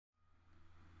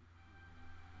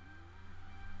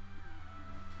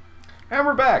And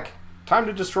we're back! Time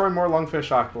to destroy more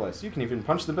lungfish octopus. You can even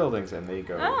punch the buildings and they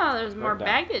go. Oh, there's more down.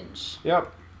 baggage.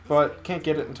 Yep, but can't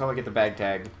get it until I get the bag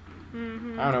tag.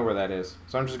 Mm-hmm. I don't know where that is,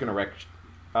 so I'm just gonna wreck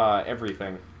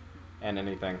everything and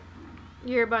anything.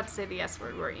 You're about to say the S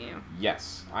word, weren't you?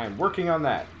 Yes, I am working on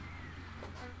that.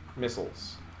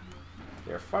 Missiles.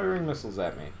 They're firing missiles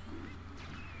at me.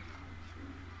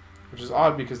 Which is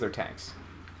odd because they're tanks.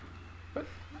 But...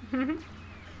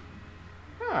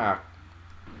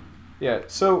 Yeah,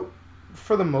 so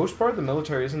for the most part, the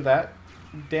military isn't that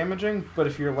damaging, but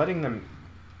if you're letting them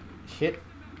hit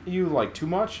you, like, too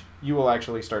much, you will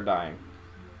actually start dying.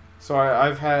 So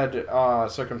I've had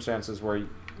circumstances where,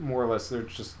 more or less,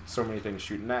 there's just so many things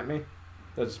shooting at me.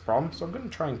 That's a problem, so I'm going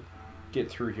to try and get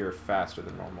through here faster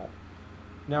than normal.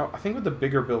 Now, I think with the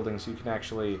bigger buildings, you can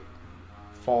actually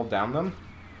fall down them.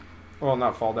 Well,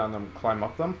 not fall down them, climb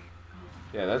up them.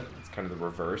 Yeah, that's kind of the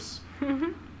reverse.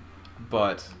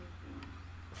 But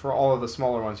for all of the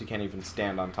smaller ones, you can't even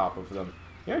stand on top of them.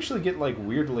 You actually get, like,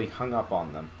 weirdly hung up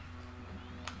on them.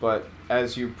 But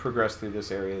as you progress through this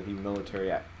area, the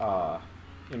military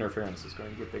interference is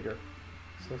going to get bigger.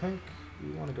 So I think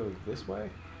we want to go this way.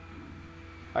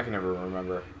 I can never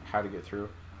remember how to get through.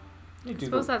 I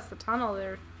suppose that's the tunnel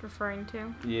they're referring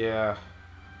to. Yeah.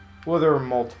 Well, there are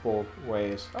multiple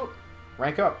ways. Oh,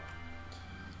 rank up.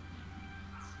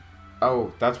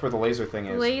 Oh, that's where the laser thing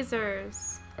is.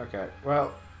 Lasers. Okay,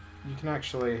 well, you can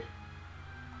actually...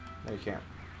 No, you can't.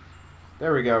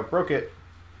 There we go. Broke it.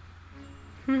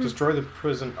 Destroy the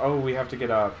prison. Oh, we have to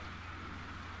get up.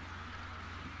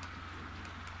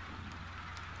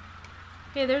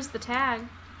 Hey, there's the tag.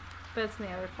 But it's in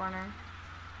the other corner.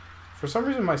 For some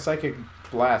reason, my psychic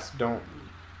blasts don't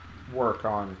work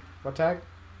on... What tag?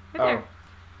 Right there.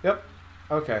 Yep.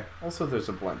 Okay. Also, there's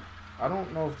a blimp. I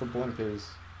don't know if the blimp is...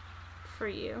 For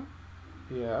you.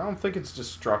 Yeah, I don't think it's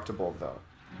destructible, though.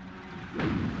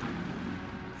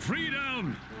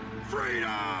 Freedom!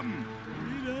 Freedom!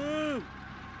 Freedom!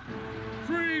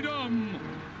 Freedom!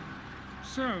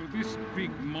 So, this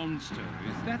big monster,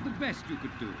 is that the best you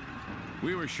could do?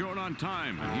 We were short on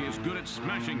time, and he is good at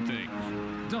smashing things.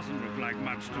 Doesn't look like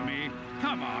much to me.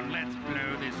 Come on, let's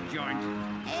blow this joint.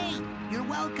 Hey, you're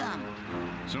welcome.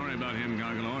 Sorry about him,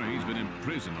 Gargalor. He's been in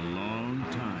prison a long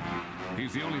time.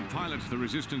 He's the only pilot the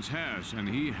Resistance has, and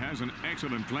he has an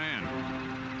excellent plan.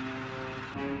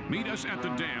 Meet us at the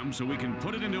dam so we can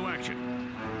put it into action.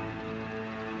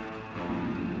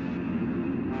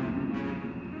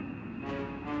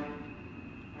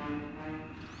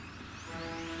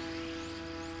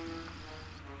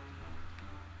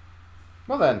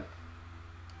 Well then,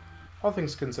 all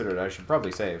things considered, I should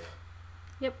probably save.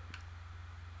 Yep.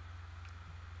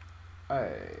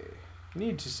 I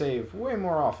need to save way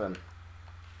more often.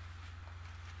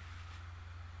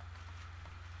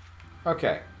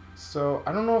 Okay, so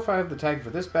I don't know if I have the tag for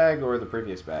this bag or the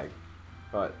previous bag,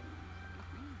 but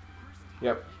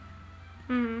yep.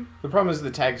 The problem is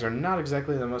the tags are not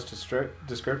exactly the most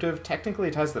descriptive. Technically,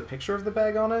 it has the picture of the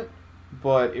bag on it,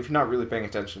 but if you're not really paying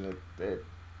attention, it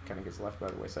kind of gets left by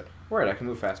the wayside. Alright, I can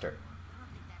move faster.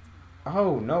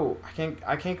 Oh no,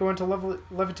 I can't go into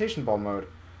levitation ball mode.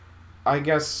 I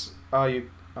guess I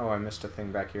missed a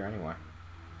thing back here anyway.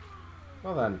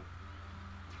 Well then,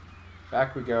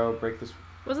 back we go. Break this.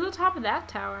 What's at the top of that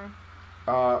tower?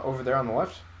 Over there on the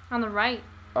left. On the right.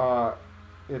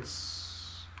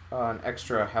 It's an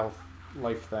extra health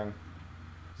life thing.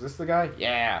 Is this the guy?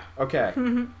 Yeah. Okay.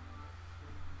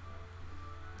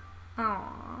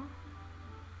 Aww.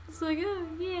 It's like, oh,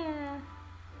 yeah.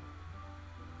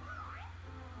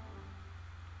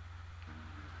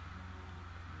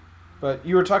 But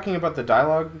you were talking about the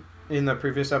dialogue in the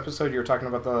previous episode. You were talking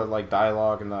about the like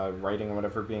dialogue and the writing and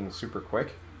whatever being super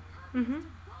quick.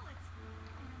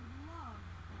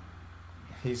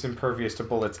 He's impervious to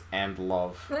bullets and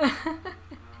love.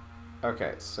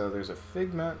 Okay, so there's a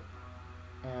figment,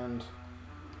 and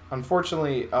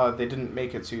unfortunately, they didn't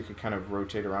make it so you could kind of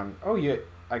rotate around. Oh, yeah,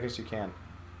 I guess you can.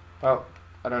 Well,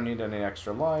 I don't need any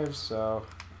extra lives, so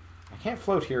I can't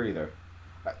float here either.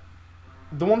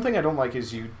 The one thing I don't like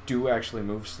is you do actually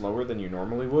move slower than you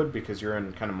normally would because you're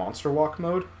in kind of monster walk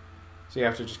mode. So you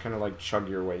have to just kind of like chug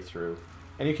your way through.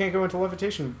 And you can't go into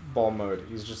levitation ball mode.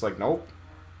 He's just like, nope.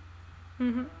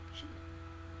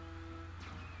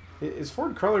 Is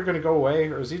Ford Cruller going to go away,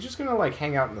 or is he just going to like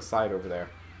hang out on the side over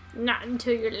there? Not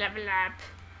until you level up.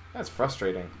 That's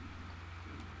frustrating.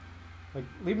 Like,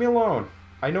 leave me alone.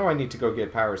 I know I need to go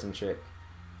get powers and shit.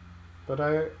 But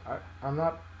I'm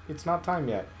not... It's not time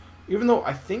yet. Even though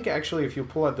I think, actually, if you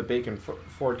pull out the bacon,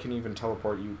 Ford can even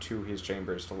teleport you to his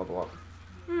chambers to level up.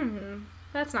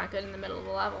 That's not good in the middle of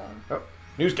the level. Oh,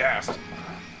 Newscast.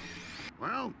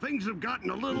 Well, things have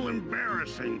gotten a little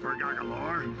embarrassing for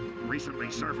Goggalore. Recently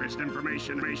surfaced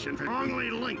information strongly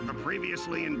linked the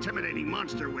previously intimidating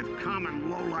monster with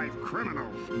common low-life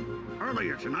criminals.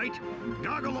 Earlier tonight,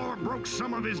 Goggalore broke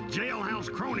some of his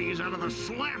jailhouse cronies out of the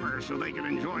slammer so they could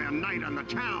enjoy a night on the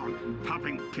town,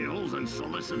 popping pills and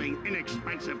soliciting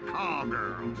inexpensive call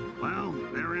girls. Well,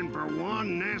 they're in for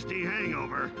one nasty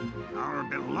hangover. Our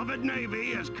beloved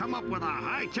Navy has come up with a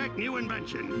high-tech new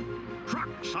invention.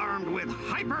 Trucks armed with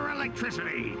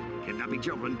hyper-electricity. Kidnapping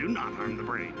children do not harm the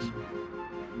brains.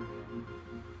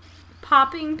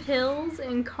 Popping pills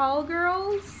and call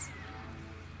girls?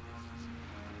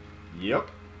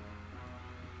 Yep.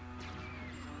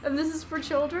 And this is for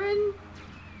children?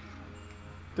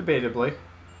 Debatably.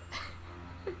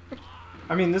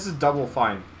 I mean, this is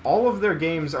Doublefine. All of their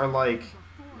games are, like,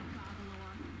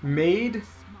 made,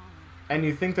 and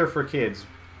you think they're for kids.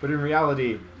 But in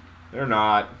reality, they're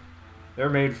not. They're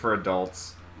made for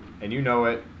adults. And you know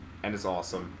it, and it's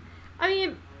awesome. I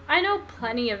mean, I know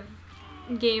plenty of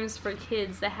games for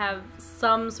kids that have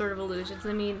some sort of illusions.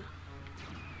 I mean,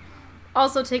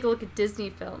 also take a look at Disney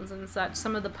films and such.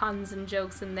 Some of the puns and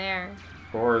jokes in there.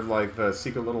 Or, like, the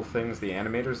secret little things the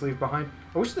animators leave behind.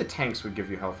 I wish the tanks would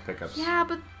give you health pickups. Yeah,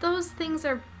 but those things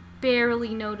are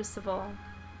barely noticeable.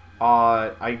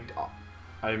 I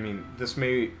mean, this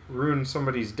may ruin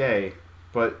somebody's day,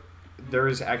 but there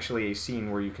is actually a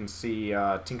scene where you can see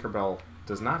Tinkerbell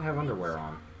does not have underwear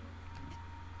on.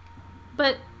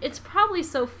 But it's probably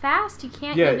so fast you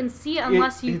can't Yeah, even see it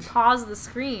unless you pause the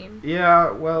screen.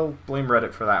 Yeah, well, blame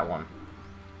Reddit for that one.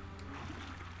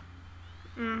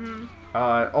 Mm-hmm.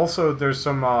 Also, there's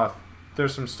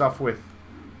some stuff with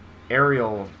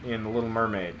Ariel in The Little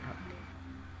Mermaid.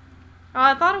 Oh,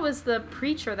 I thought it was the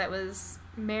preacher that was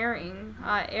marrying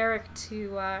Eric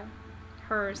to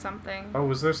her or something. Oh,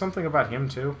 was there something about him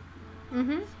too?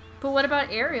 Mm-hmm. But what about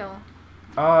Ariel?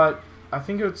 I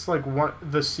think it's like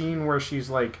the scene where she's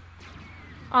like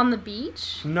on the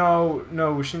beach? No,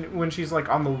 when she's like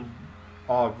on the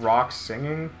rocks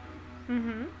singing.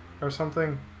 Mm-hmm. Or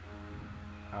something.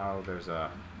 Oh, there's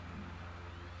a...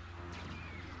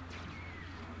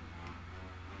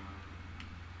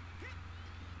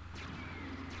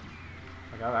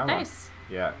 I got that one. Nice.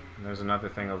 Yeah, and there's another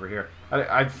thing over here.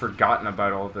 I'd forgotten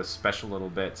about all the special little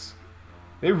bits.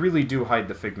 They really do hide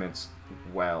the figments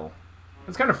well.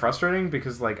 It's kind of frustrating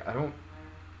because, like, I'm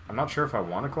not sure if I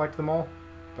want to collect them all,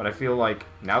 but I feel like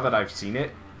now that I've seen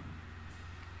it,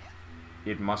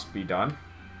 it must be done.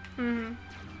 Mm-hmm.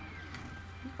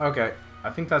 Okay, I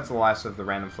think that's the last of the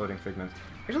random floating figments.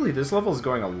 Actually, this level is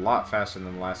going a lot faster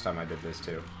than the last time I did this,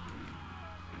 too.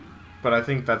 But I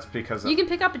think that's because... You can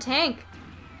pick up a tank.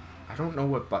 I don't know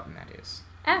what button that is.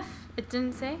 F. It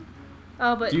didn't say.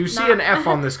 Oh, but do you see an F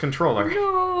on this controller?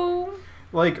 No.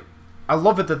 Like, I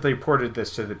love it that they ported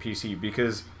this to the PC,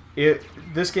 because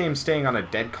this game's staying on a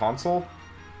dead console.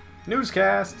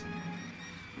 Newscast!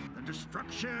 The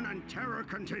destruction and terror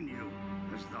continue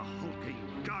as the hulking,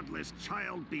 godless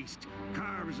child beast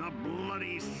carves a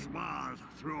bloody swath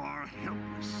through our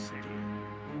helpless city.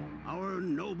 Our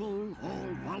noble,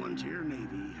 all-volunteer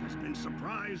Navy has been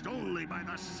surprised only by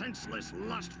the senseless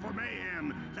lust for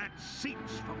mayhem that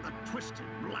seeps from the twisted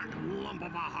black lump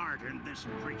of a heart in this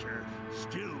creature,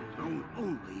 still known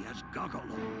only as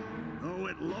Goggalore. Though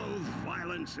it loathes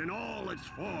violence in all its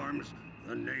forms,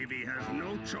 the Navy has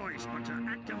no choice but to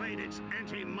activate its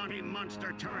anti-money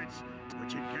monster turrets,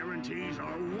 which it guarantees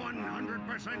are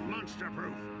 100%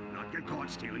 monster-proof, not get caught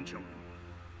stealing children.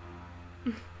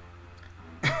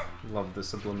 Love the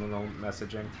subliminal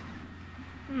messaging.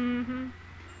 Mm-hmm.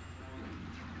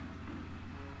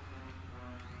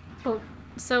 Oh,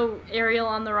 so Ariel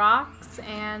on the rocks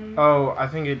and... Oh, I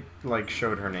think it, like,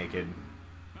 showed her naked.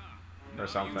 Or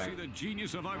something. You see the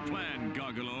genius of our plan,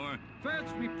 Goggalore.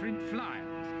 First we print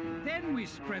flyers, then we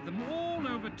spread them all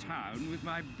over town with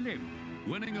my blimp.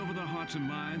 Winning over the hearts and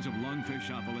minds of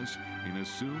Lungfishopolis in as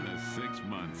soon as 6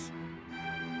 months.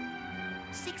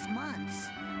 6 months?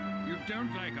 You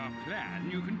don't like our plan,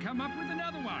 you can come up with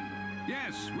another one.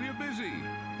 Yes, we're busy.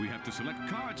 We have to select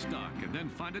card stock and then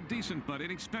find a decent but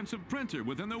inexpensive printer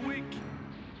within the week.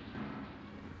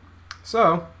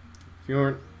 So, if you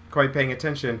weren't quite paying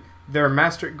attention, their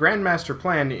grandmaster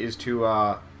plan is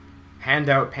to hand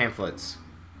out pamphlets,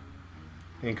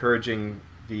 encouraging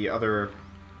the other,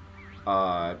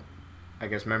 I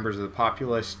guess, members of the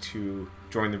populace to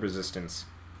join the resistance.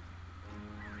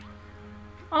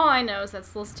 All I know is that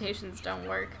solicitations don't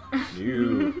work.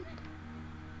 You.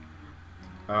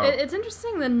 Oh. It's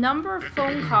interesting the number of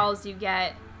phone calls you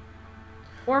get,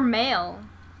 or mail,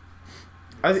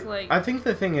 I think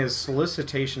the thing is,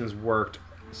 solicitations worked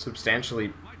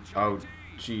substantially... Oh,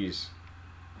 jeez.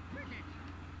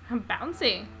 I'm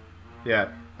bouncy. Yeah,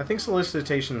 I think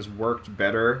solicitations worked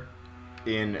better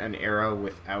in an era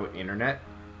without internet.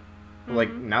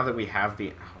 Like, now that we have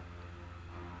the...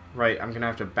 Right, I'm gonna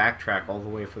have to backtrack all the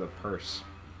way for the purse.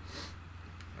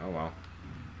 Oh well.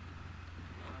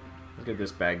 Look at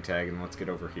this bag tag and let's get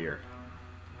over here.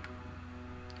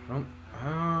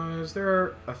 Is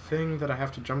there a thing that I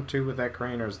have to jump to with that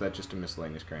crane, or is that just a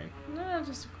miscellaneous crane? No,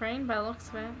 just a crane by the looks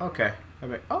of it. Okay.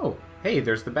 Oh, hey,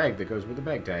 there's the bag that goes with the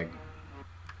bag tag.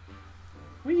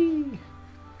 Whee!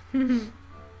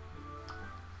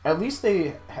 At least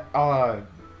they,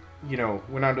 you know,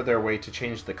 went out of their way to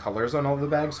change the colors on all the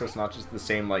bags, so it's not just the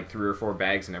same, like, 3 or 4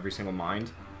 bags in every single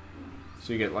mind.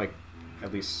 So you get, like,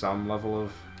 at least some level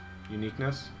of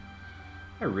uniqueness.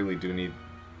 I really do need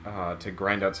to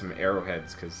grind out some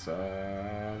arrowheads, because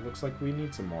looks like we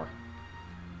need some more.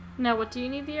 Now, what do you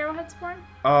need the arrowheads for?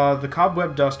 The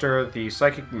cobweb duster, the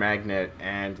psychic magnet,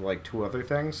 and, like, 2 other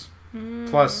things.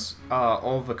 Plus,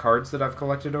 all of the cards that I've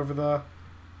collected over the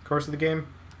course of the game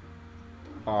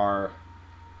are...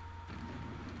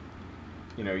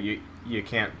 You know, you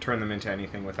can't turn them into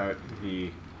anything without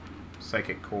the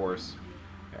psychic cores.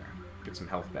 There, get some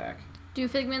health back. Do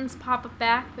figments pop up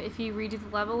back if you redo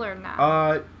the level or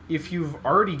not? If you've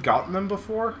already gotten them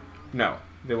before, no,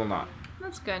 they will not.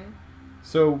 That's good.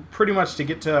 So, pretty much to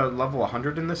get to level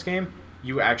 100 in this game,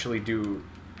 you actually do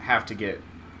have to get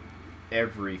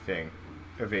everything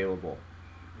available.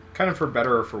 Kind of for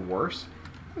better or for worse.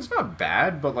 It's not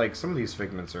bad, but, like, some of these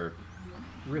figments are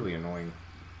really annoying.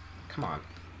 Come on.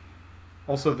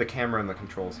 Also, the camera and the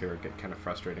controls here get kind of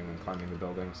frustrating when climbing the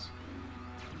buildings.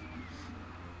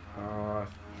 I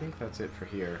think that's it for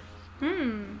here.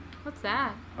 What's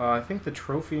that? I think the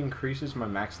trophy increases my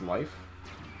max life.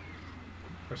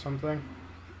 Or something.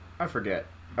 I forget.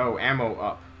 Oh, ammo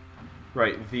up.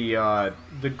 Right, the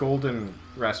golden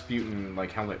Rasputin,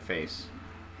 like, helmet face.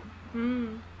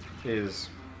 Is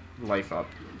life up.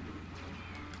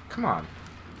 Come on.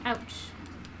 Ouch.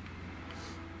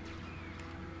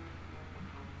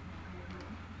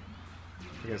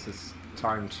 I guess it's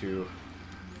time to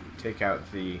take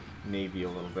out the Navy a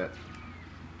little bit.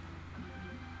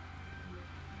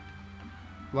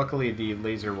 Luckily, the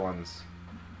laser ones...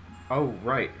 Oh,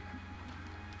 right.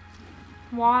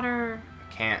 Water.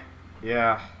 Can't.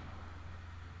 Yeah.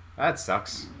 That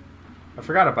sucks. I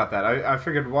forgot about that. I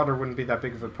figured water wouldn't be that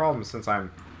big of a problem since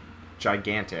I'm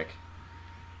gigantic.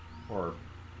 Or...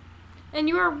 And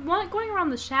you were going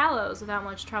around the shallows without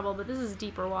much trouble, but this is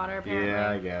deeper water, apparently. Yeah,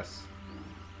 I guess.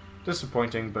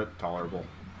 Disappointing, but tolerable.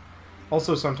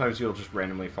 Also, sometimes you'll just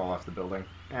randomly fall off the building.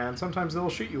 And sometimes they'll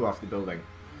shoot you off the building.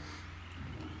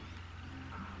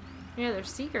 Yeah, they're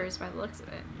seekers by the looks of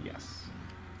it. Yes.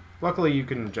 Luckily, you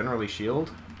can generally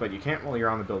shield, but you can't while you're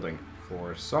on the building.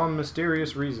 For some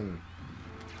mysterious reason.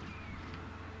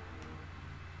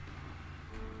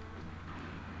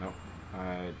 No,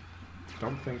 I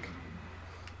don't think...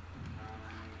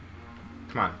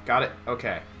 Come on, got it.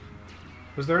 Okay.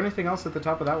 Was there anything else at the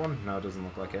top of that one? No, it doesn't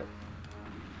look like it.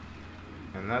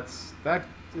 And that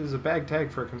is a bag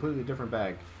tag for a completely different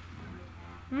bag.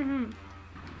 Can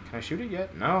I shoot it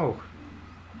yet? No.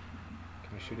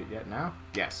 Can I shoot it yet now?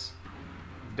 Yes.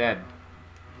 Dead.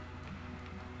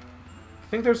 I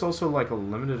think there's also, like, a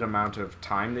limited amount of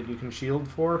time that you can shield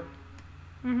for.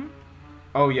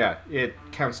 Oh, yeah. It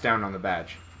counts down on the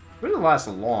badge. But it'll last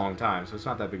a long time, so it's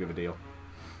not that big of a deal.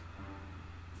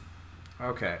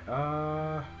 Okay,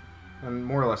 and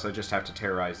more or less I just have to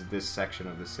terrorize this section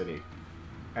of the city.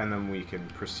 And then we can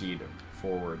proceed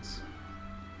forwards.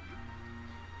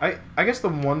 I guess the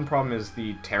one problem is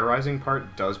the terrorizing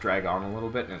part does drag on a little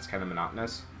bit, and it's kind of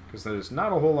monotonous. Because there's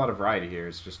not a whole lot of variety here,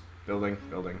 it's just building,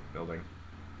 building, building.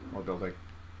 More building.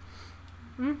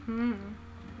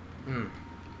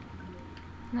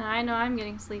 Now I know I'm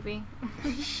getting sleepy.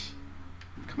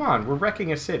 Come on, we're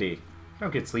wrecking a city.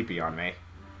 Don't get sleepy on me.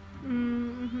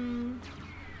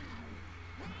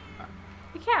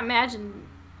 I can't imagine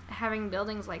having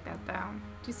buildings like that, though.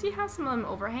 Do you see how some of them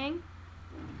overhang?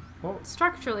 Well,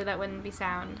 structurally, that wouldn't be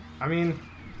sound. I mean,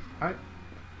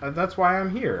 that's why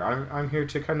I'm here. I'm here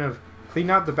to kind of clean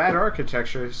out the bad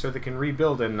architecture so they can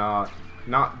rebuild and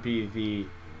not be the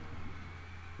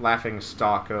laughing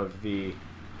stock of the...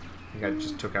 I think I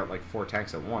just took out like 4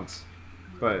 tanks at once.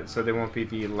 But so they won't be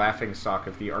the laughing stock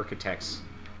of the architects.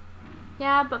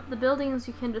 Yeah, but the buildings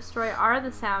you can destroy are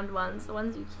the sound ones. The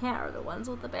ones you can't are the ones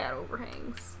with the bad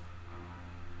overhangs.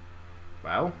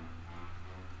 Well,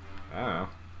 I don't know.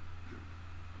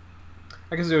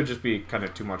 I guess it would just be kind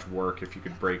of too much work if you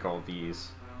could break all these.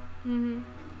 Mm-hmm.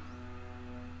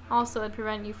 Also, it'd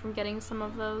prevent you from getting some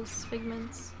of those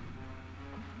figments.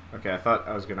 Okay, I thought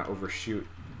I was going to overshoot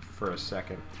for a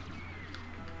second.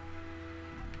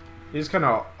 It is kind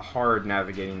of hard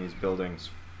navigating these buildings.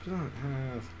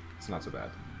 It's not so bad.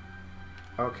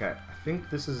 Okay, I think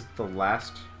this is the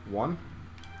last one.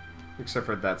 Except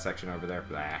for that section over there.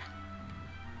 Blah.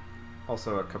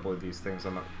 Also a couple of these things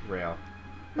on the rail.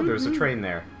 Oh, there's a train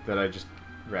there that I just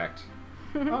wrecked.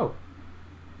 Oh.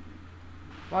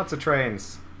 Lots of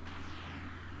trains.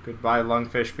 Goodbye,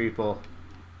 lungfish people.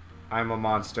 I'm a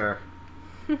monster.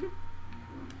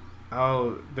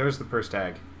 Oh, there's the purse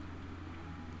tag.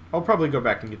 I'll probably go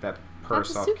back and get that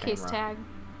purse off camera. That's a suitcase tag.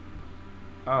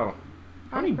 Oh.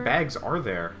 How many bags are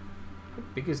there? How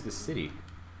big is the city?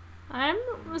 I'm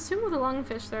assuming with a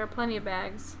lungfish there are plenty of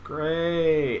bags.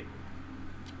 Great.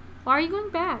 Why are you going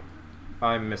back?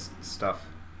 I missed stuff.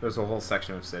 There's a whole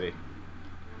section of city.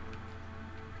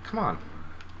 Come on.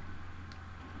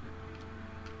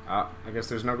 I guess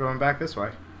there's no going back this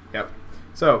way. Yep.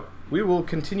 So, we will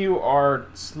continue our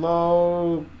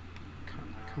slow...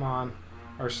 Come on.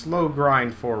 Our slow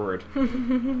grind forward.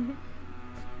 We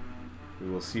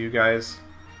will see you guys.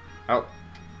 Oh.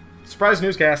 Surprise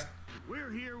newscast.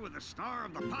 We're here with the star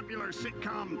of the popular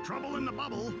sitcom Trouble in the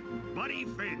Bubble, Buddy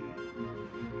Finn.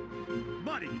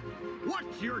 Buddy,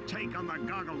 what's your take on the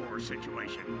Goggalore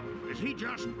situation? Is he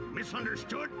just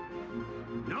misunderstood?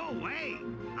 No way!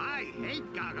 I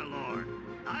hate Goggalore.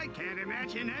 I can't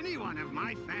imagine any one of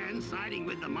my fans siding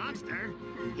with the monster.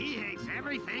 He hates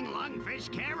everything lungfish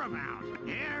care about.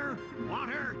 Air,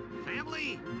 water,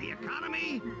 family, the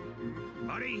economy.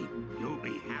 Buddy, you'll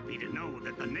be happy to know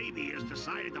that the Navy has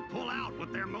decided to pull out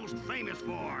what they're most famous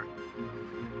for.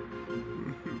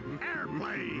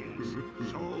 Airplanes.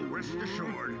 So rest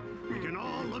assured, we can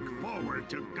all look forward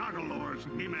to Goggalore's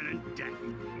imminent death.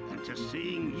 And to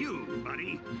seeing you,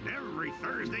 buddy, every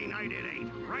Thursday night at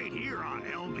 8, right here on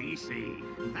LBC.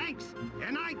 Thanks.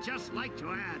 And I'd just like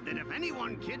to add that if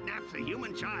anyone kidnaps a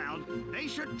human child, they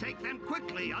should take them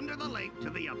quickly under the lake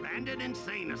to the abandoned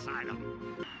insane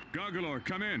asylum. Goggalore,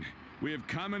 come in. We have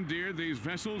commandeered these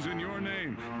vessels in your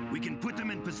name. We can put them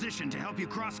in position to help you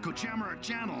cross Kochamara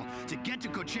Channel to get to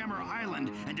Kochamara Island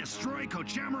and destroy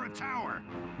Kochamara Tower.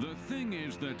 The thing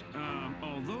is that,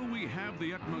 although we have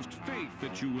the utmost faith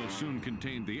that you will soon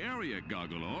contain the area,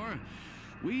 Goggalore,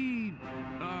 we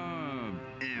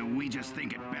just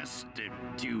think it best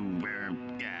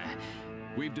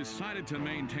we've decided to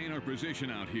maintain our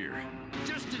position out here.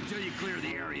 just until you clear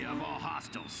the area of all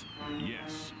hostiles.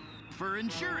 Yes. For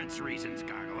insurance reasons,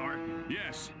 Goggalore.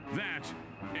 Yes, that,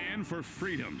 and for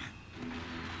freedom.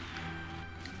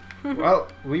 Well,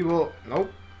 we will...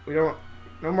 Nope. We don't...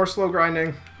 No more slow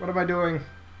grinding. What am I doing?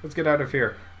 Let's get out of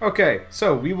here. Okay,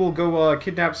 so we will go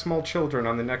kidnap small children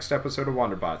on the next episode of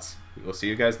Wanderbots. We will see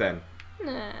you guys then.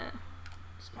 Nah.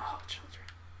 Small children.